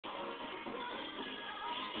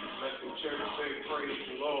church say, praise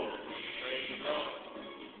the Lord. Praise the Lord.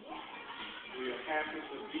 We are happy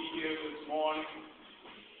to be here this morning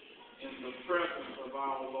in the presence of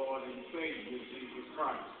our Lord and Savior, Jesus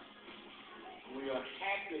Christ. We are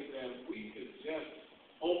happy that we could just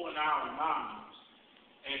open our mouths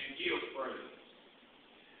and give praise.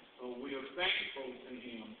 So we are thankful to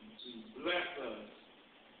Him to bless us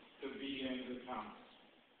to be in His house.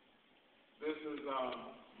 This is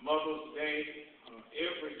Mother's Day.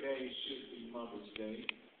 Every day should be Mother's Day,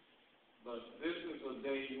 but this is a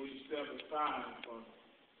day we set aside for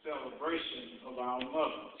celebration of our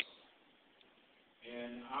mothers.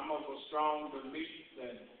 And I'm of a strong belief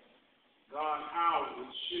that God's house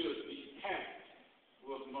should be packed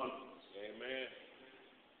with mothers. Amen.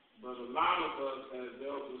 But a lot of us, as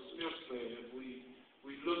Elder Smith said, we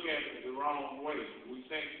look at it the wrong way. We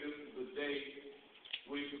think this is the day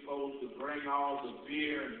we're supposed to bring all the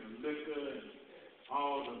beer and the liquor and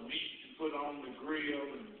all the meat to put on the grill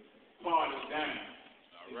and party down.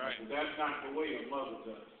 All right. But that's not the way a mother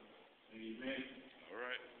does. Amen. All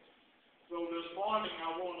right. So this morning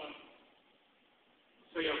I want to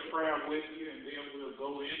say a prayer with you, and then we'll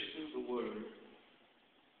go into the Word.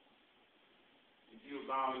 If you'll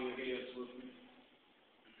bow your heads with me.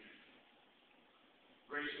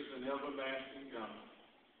 Gracious and everlasting God,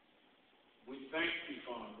 we thank you,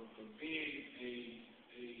 Father, for being a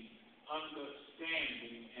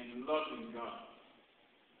understanding and loving God,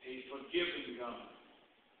 a forgiving God.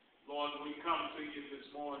 Lord, we come to you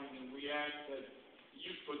this morning and we ask that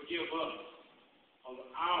you forgive us of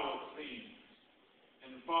our sins.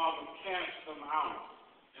 And Father, cast them out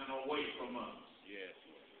and away from us. Yes.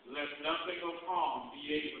 Let nothing of harm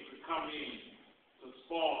be able to come in to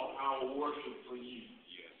spoil our worship for you.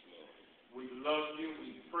 Yes, Lord. We love you,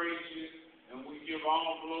 we praise you, and we give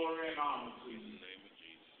all glory and honor to you. In the name of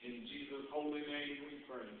Jesus. In Jesus' holy name we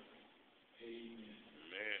pray. Amen.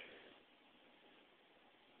 Amen.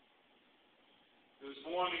 This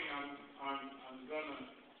morning I'm going to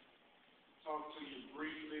talk to you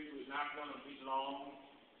briefly. We're not going to be long.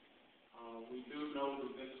 We do know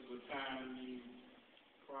that this is a time you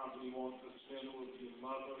probably want to spend with your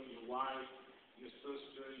mother, your wife, your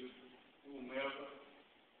sister, whomever,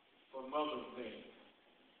 for Mother's Day.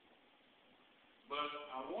 But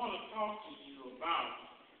I want to talk to you about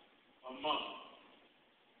a mother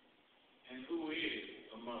and who is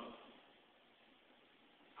a mother.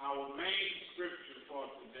 Our main scripture for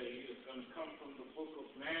today is going to come from the book of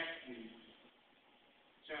Matthew,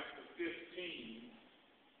 chapter 15,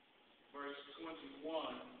 verse 21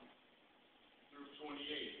 through 28.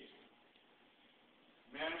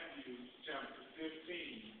 Matthew chapter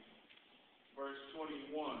 15, verse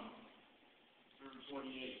 21 through 28.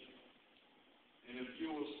 And if you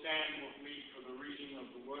will stand with me for the reading of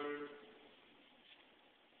the word.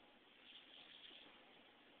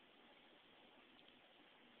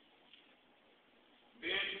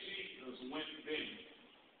 Then Jesus went thence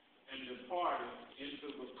and departed into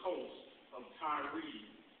the coast of Tyre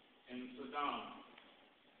and Sidon.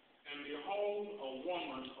 And behold, a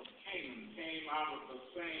woman of Canaan came out of the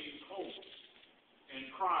same coast and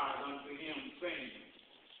cried unto him, saying,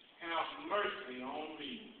 Have mercy on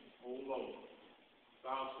me, O Lord,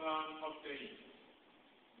 thou son of David.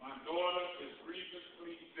 My daughter is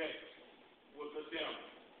grievously vexed with the devil.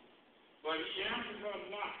 But he answered her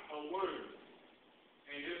not a word.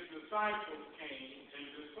 And his disciples came and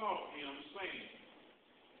besought him, saying,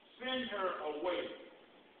 Send her away,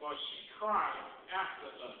 for she cried after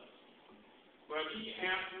us. But he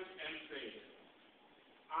answered and said,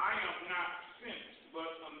 I am not sent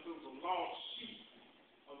but unto the lost sheep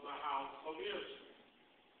of the house of Israel.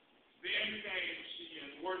 Then came she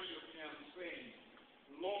and worshipped him, saying,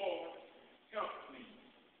 Lord, help me.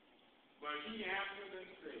 But he answered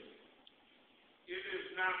and said, It is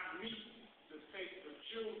not meet to take the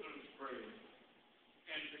children's bread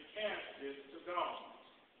and to cast it to dogs.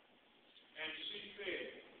 And she said,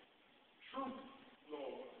 Truth,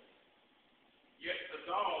 Lord, yet the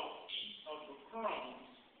dogs eat of the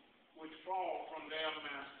crumbs which fall from their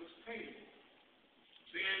master's table.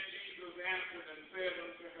 Then Jesus answered and said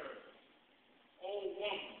unto her, O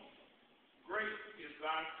woman, great is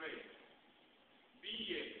thy faith. Be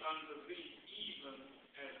it unto thee even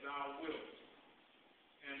as thou wilt.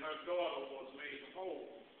 And her daughter was made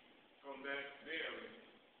whole from that very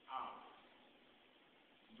hour.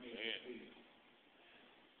 Amen.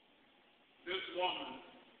 This woman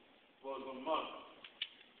was a mother,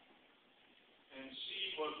 and she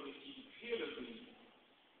was the epitome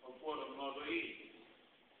of what a mother is.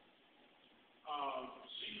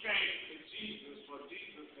 She came to Jesus for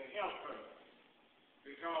Jesus to help her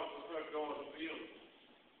because of her daughter's illness.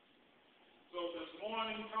 So this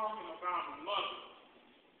morning, talking about a mother,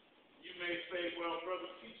 you may say, well,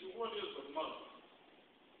 brother teacher, what is a mother?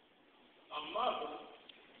 A mother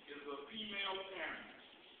is a female parent,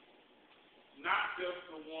 not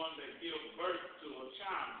just the one that gives birth to a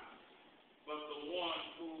child, but the one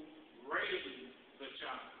who raised the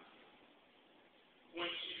child.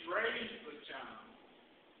 When she raised the child,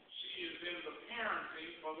 she is in the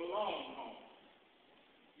parenting for the long haul.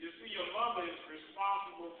 You see, a mother is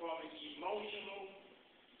responsible for the emotional,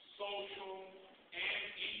 social, and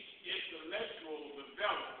intellectual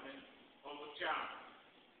development of a child,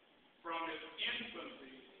 from its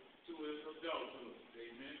infancy to its adulthood.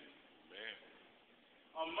 Amen? Amen.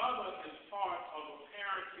 A mother is part of a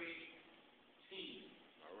parenting team.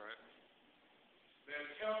 All right. That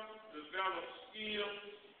helps develop skills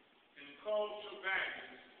and cultural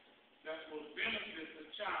values that will benefit the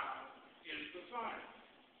child in society.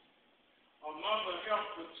 A mother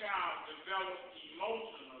helps the child develop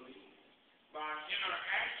emotionally by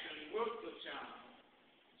interaction with the child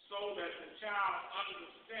so that the child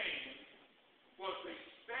understands what's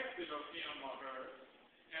expected of him or her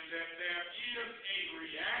and that there is a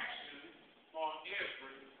reaction for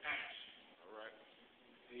every action. All right.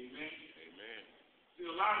 Amen. Amen. See,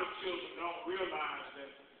 a lot of children don't realize that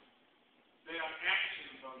their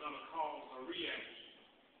actions are going to cause a reaction.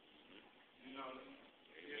 You know,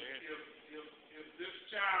 if this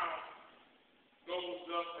child goes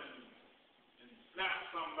up and slaps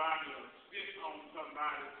somebody or spits on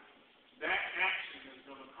somebody, that action is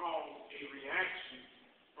going to cause a reaction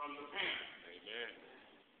from the parent. Amen.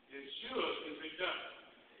 It should if it doesn't.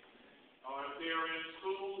 Or if they're in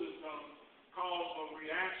school, it's going to cause a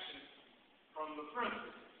reaction from the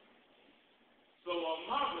principal. So a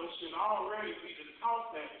mother should already be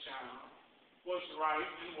taught that child what's right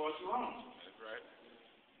and what's wrong. That's right.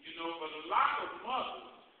 You know, but a lot of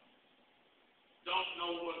mothers don't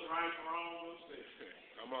know what's right and wrong themselves.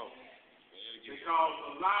 Come on. Because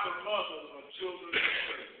a lot of mothers are children of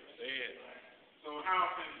faith. Say it. So how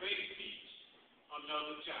can they teach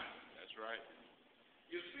another child? That's right.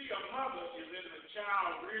 You see, a mother is in the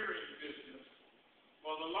child rearing business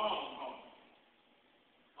for the long haul.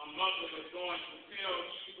 A mother is going to tell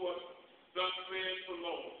you what thus says the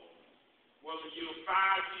Lord, whether you're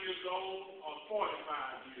 5 years old or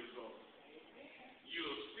 45 years old.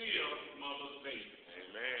 You're still mother's baby.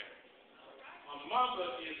 Amen. A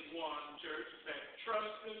mother is one, church, that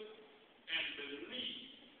trusted and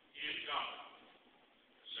believed in God.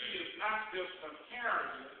 She is not just a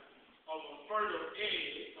carrier of a fertile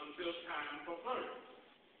egg until time for birth,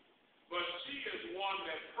 but she is one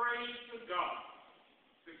that prays to God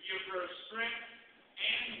to give her strength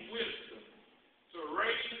and wisdom to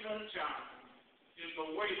raise her child in the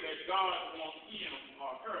way that God wants him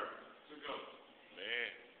or her to go. Man.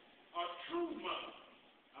 A true mother,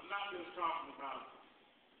 I'm not just talking about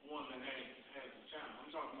one that has a child.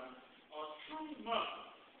 I'm talking about a true mother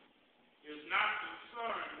is not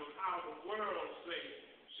concerned with how the world says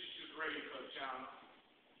she should raise her child,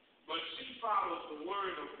 but she follows the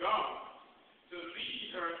word of God to lead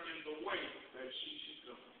her in the way that she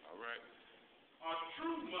should go. All right. A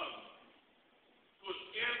true mother puts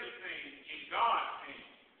everything in God's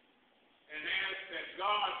hands and asks that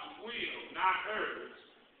God's will, not hers,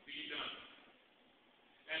 be done.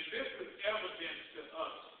 And this is evident to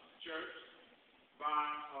us, church, by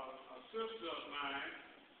a sister of mine.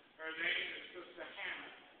 Her name is Sister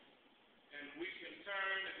Hannah. And we can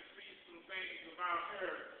turn and see some things about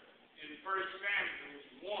her in 1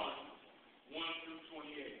 Samuel 1, 1 through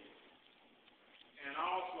 28. And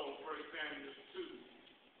also 1 Samuel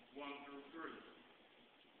 2, 1 through 3.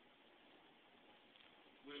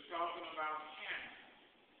 We're talking about Hannah.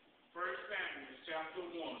 1 Samuel chapter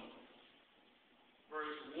 1,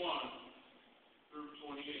 verse 1 through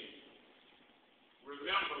 28.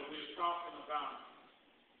 Remember, we're talking about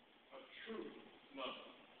a true mother.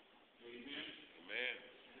 Amen? Amen.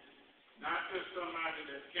 Not just somebody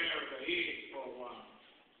that carries a head for a while,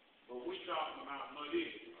 but we're talking about mother.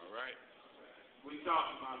 All right. We're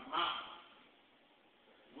talking about mom.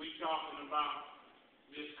 We're talking about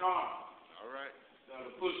Miss Carter. All right.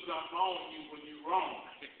 That'll put something on you when you're wrong,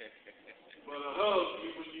 but a hug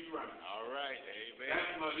you when you're right. All right. Amen.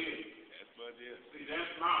 That's mother. That's what it is. See,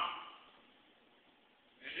 that's mom.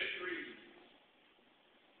 And it reads,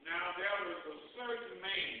 now there was a certain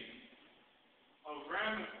man of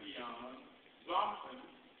Ramathaim, Zophim,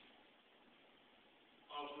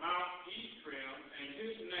 of Mount Ephraim, and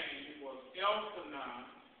his name was Elkanah,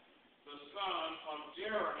 the son of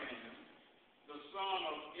Jeraham, the son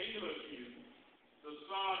of Elihu, the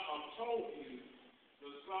son of Tohu,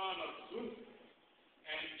 the son of Zuth,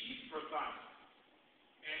 and Ephrathite.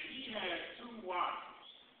 wives.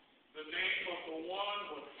 The name of the one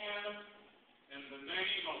was Hannah, and the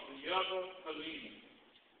name of the other Peninnah.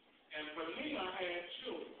 And Peninnah had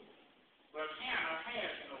children, but Hannah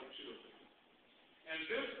had no children. And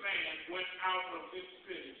this man went out of his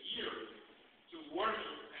city yearly to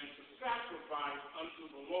worship and to sacrifice unto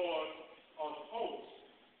the Lord of hosts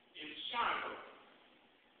in Shiloh.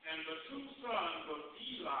 And the two sons of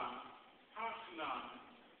Eli, Hophni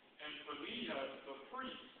and Phinehas, the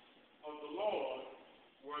priest of the Lord,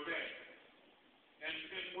 were there. And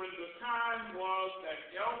when the time was that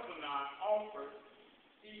Elkanah offered,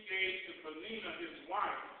 he gave to Peninnah his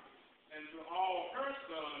wife, and to all her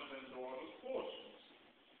sons and daughters portions.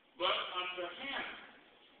 But unto Hannah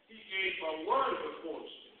he gave a worthy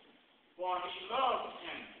portion, for he loved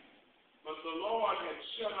Hannah. But the Lord had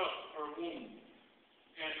shut up her womb,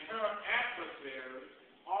 and her adversary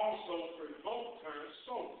also provoked her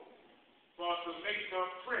sore, for to make her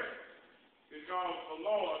fret, because the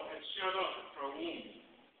Lord had shut up her womb.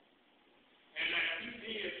 And as he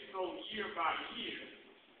did so year by year,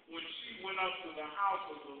 when she went up to the house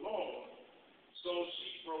of the Lord, so she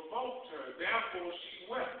provoked her. Therefore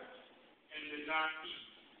she wept and did not eat.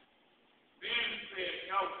 Then said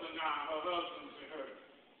Elkanah, her husband, to her,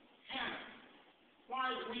 Hannah,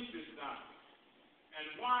 why weepest thou?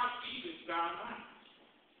 And why eatest thou not?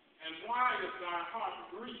 And why is thy heart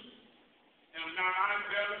grieved? Am not I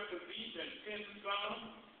better to thee than 10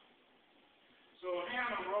 sons? So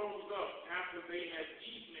Hannah rose up after they had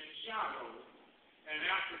eaten in Shiloh, and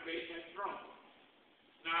after they had drunk.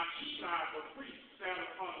 Now Eli the priest sat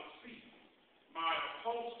upon a seat by a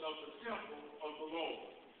post of the temple of the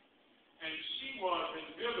Lord. And she was in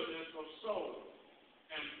bitterness of soul,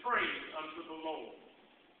 and prayed unto the Lord,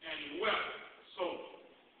 and wept sore.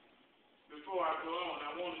 Before I go on,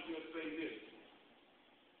 I want to just say this.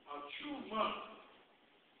 A true mother,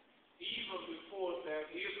 even before there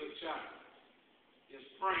is a child, is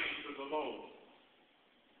praying to the Lord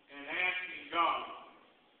and asking God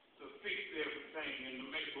to fix everything and to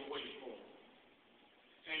make a way for it.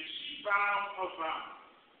 And she vowed a vow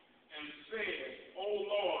and said, O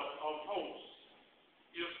Lord of hosts,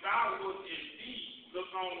 if thou wilt indeed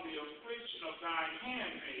look on the affliction of thine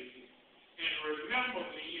handmaid, and remember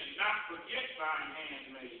me, and not forget thine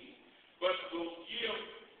handmaid, but will give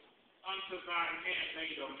unto thine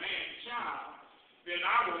handmaid a man-child, then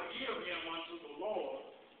I will give him unto the Lord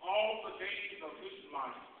all the days of his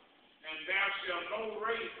life, and there shall no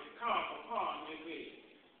razor come upon his head.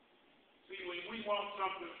 See, when we want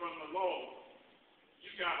something from the Lord, you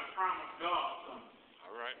got to promise God something.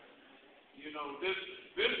 All right. You know, this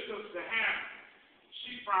sister Hannah,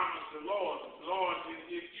 she promised the Lord, if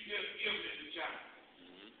you just give me the child.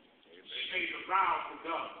 Mm-hmm. She made a vow to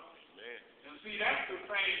God. Amen. And see, that's the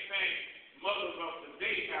same thing mothers of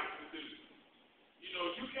today have to do. You know,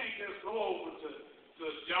 you can't just go over to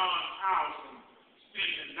John's house and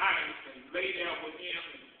spend the night and lay there with him,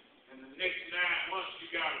 and the next 9 months you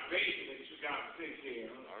got a baby that you got to take care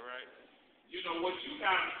of. All right. You know, what you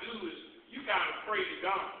got to do is you got to pray to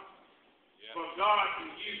God. Yeah. For God to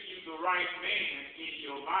give you the right man in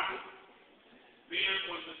your life. Then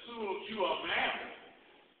when the two of you are married,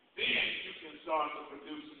 then you can start to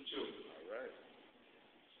produce some children. All right.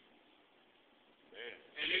 Man.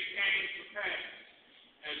 And it came to pass,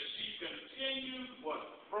 as she continued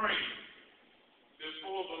praying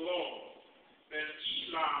before the Lord, that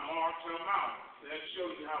Eli marked her mouth. That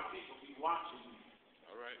shows you how people be watching you.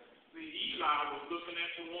 All right. See, Eli was looking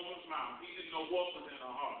at the woman's mouth. He didn't know what was in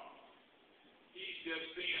her heart. He's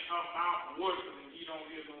just seeing her mouth working, and he don't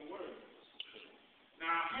hear no words.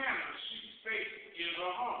 Now Hannah, she spake in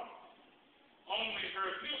her heart. Only her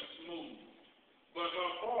lips moved, but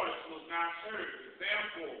her voice was not heard.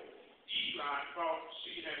 Therefore, Eli thought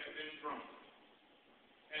she had been drunk.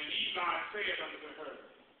 And Eli said unto her,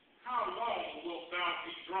 How long wilt thou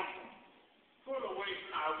be drunken? Put away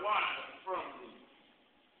thy wine from thee.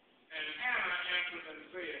 And Hannah answered and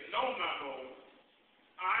said, No, my Lord,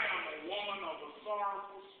 I am a woman of a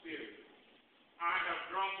sorrowful spirit. I have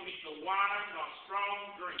drunk neither wine nor strong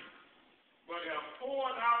drink, but have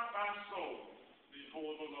poured out my soul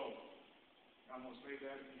before the Lord. I'm going to say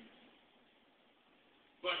that again.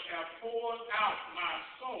 But have poured out my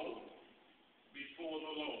soul before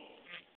the Lord.